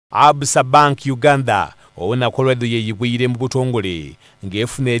Absa Uganda olunaku yeyibwire mu butongole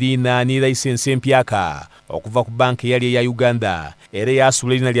ng'efuna erina ni license empiiya okuva ku banka eyali eya Uganda era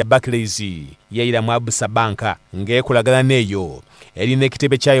yasula erina lya Barclays yayira mu Absa banka ng'ekolagana n'eyo erina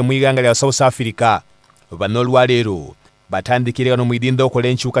ekitebe kyayo mu iganga lya South Africa. Bano olwaleero batandikire wano mu idinda okola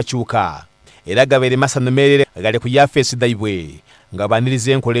enkyukakyuka era gabeere masanomerere gali ku yafeesi dhaibwe nga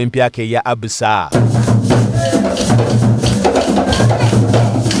baniriza enkola empiiya eya Absa.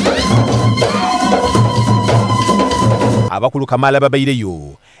 Abakulu Kamala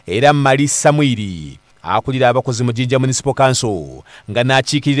babaireyo era Mali Samwiri akulira abakozi mu Jinja Municipal Kanso nga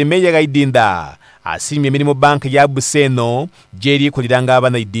nakiikirira emmeeya gaidinda asimye emirimu banka ya Absa eno gyeri kuliranga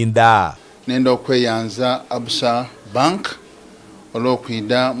Abana idinda. Nenda okweyanza Absa Bank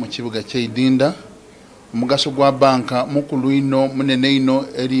olw'okwida mu kibuga ky'eidinda. Omugaso gwa banka mukulu ino munene ino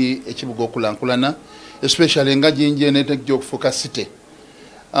eri ekibuga okulankulana especially nga Jinja netegya okufuuka city.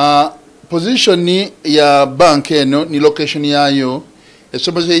 Position ya bank eno ni location yayo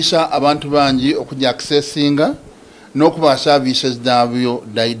esobozesa abantu bangi okujja accessinga n'okuba services dabyo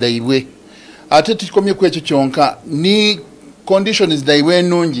dhaibwe. Ate tukomye ku ekyo kyonka ni conditions dhaibwe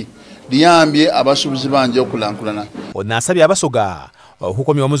ennungi liyambye abasuubuzi bangi okulankulana. Ono asabye abasoga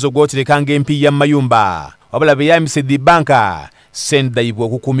okukomya omuze gwokuterekanga empiiya mu mayumba wabula beyambize banka sente dhaibwe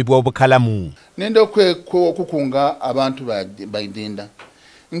okukuumibwa obukalamu. Nenda okukunga abantu baidinda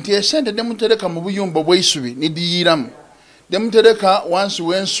nti esente demutereka mu buyumba bw'eisubi nidiyiramu demutereka wansi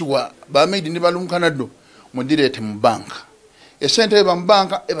wensuwa bamedi ni balunkanado mudirete mu banka. Esente eba mu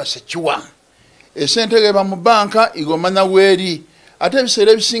banka eba sekiwa. Esente eba mu banka igomana weri ate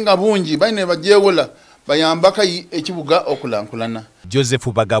ebiseera ebisinga bungi bayine bajewola bayambaka ekibuga okulankulana. Joseph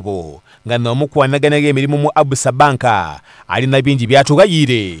Bagabo nga n'omukwanaganaga emirimu mu Absa banka alina bingi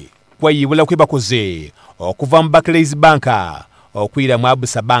byatugayire kweyibula kwe bakoze okuva mu Barclays banka okwira mu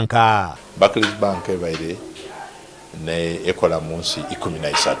Absa banka. Barclays bank ebaire ne ekola mu nsi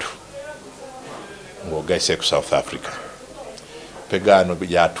 13 ng'ogaise ku South Africa. Pegano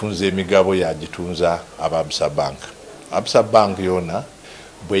yatunze emigabo yagitunza Absa bank. Absa bank yona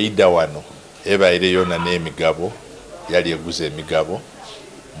bweida wano ebaire yona n'emigabo yali eguze emigabo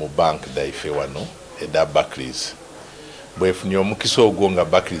mu bank daife wano eda Barclays. Bwefunye omukisa ogwo nga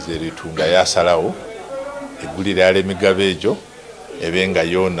Barclays eritunga yasalawo egulira yale emigabo egyo ebenga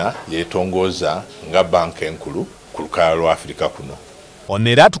yona yetongoza nga banka enkulu ku lukalala lwa Afrika kuno. Ono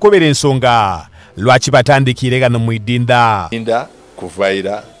era atukobera ensonga lwaki batandikire gano mu idinda. Idinda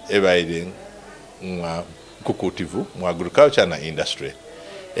kuvaira ebaire mwa kukutivu mu agriculture na industry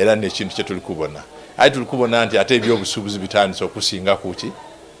era n'ekintu kye tuli kubona. Ate tuli kubona nti ate ebyobusuubuzi bitandise okusinga kuki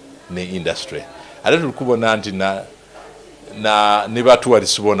ne industry. Ate tuli kubona nti ne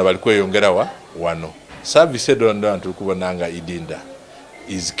batuwarisi bona bali kweyongerawa wano. Service edondo tuli kubona nga idinda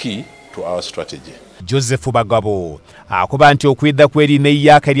is key to our strategy. Joseph Bagabo akuba nti okwidda kw'erina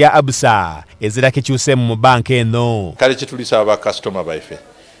eyeiziiza lya Absa ezira kikyuse mu banka eno. Kale kyetulisaba ba customer baife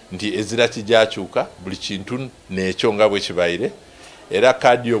nti ezira kijakyuka buli kintu n'ekyo nga bwe kibaire era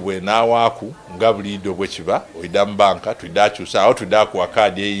kaadi yo bwe naawaaku nga buliido bwe kiba oida mu banka tuidakyusa awo tuidakuwa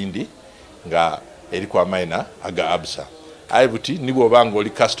kaadi eyindi nga eri kwa maina aga Absa. Aye buti nibwo banga oli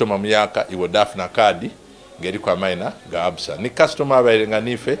customer muyaka iwo dafuna kaadi ngeri kwa maina ga Absa. Ni customer abaire nga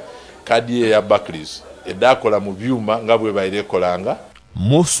nife kaadi ya Barclays edakola mu byuma nga bwe baire kolanga.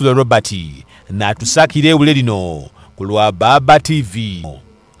 Musula Robert natusakire ewule lino ku lwa Baba TV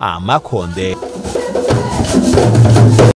Amakonde.